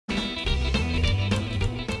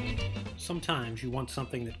Sometimes you want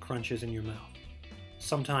something that crunches in your mouth.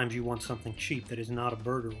 Sometimes you want something cheap that is not a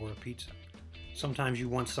burger or a pizza. Sometimes you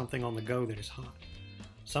want something on the go that is hot.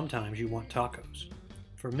 Sometimes you want tacos.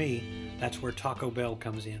 For me, that's where Taco Bell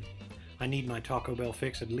comes in. I need my Taco Bell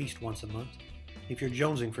fix at least once a month. If you're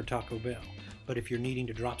jonesing for Taco Bell, but if you're needing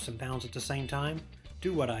to drop some pounds at the same time,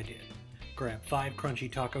 do what I did. Grab 5 crunchy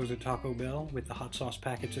tacos at Taco Bell with the hot sauce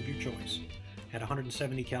packets of your choice. At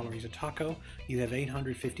 170 calories a taco, you have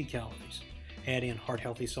 850 calories. Add in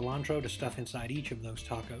heart-healthy cilantro to stuff inside each of those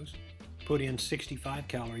tacos. Put in 65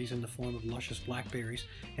 calories in the form of luscious blackberries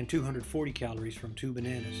and 240 calories from 2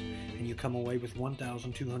 bananas, and you come away with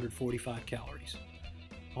 1,245 calories.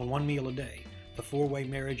 On one meal a day, the 4-way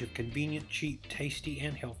marriage of convenient, cheap, tasty,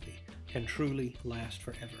 and healthy can truly last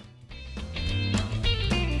forever.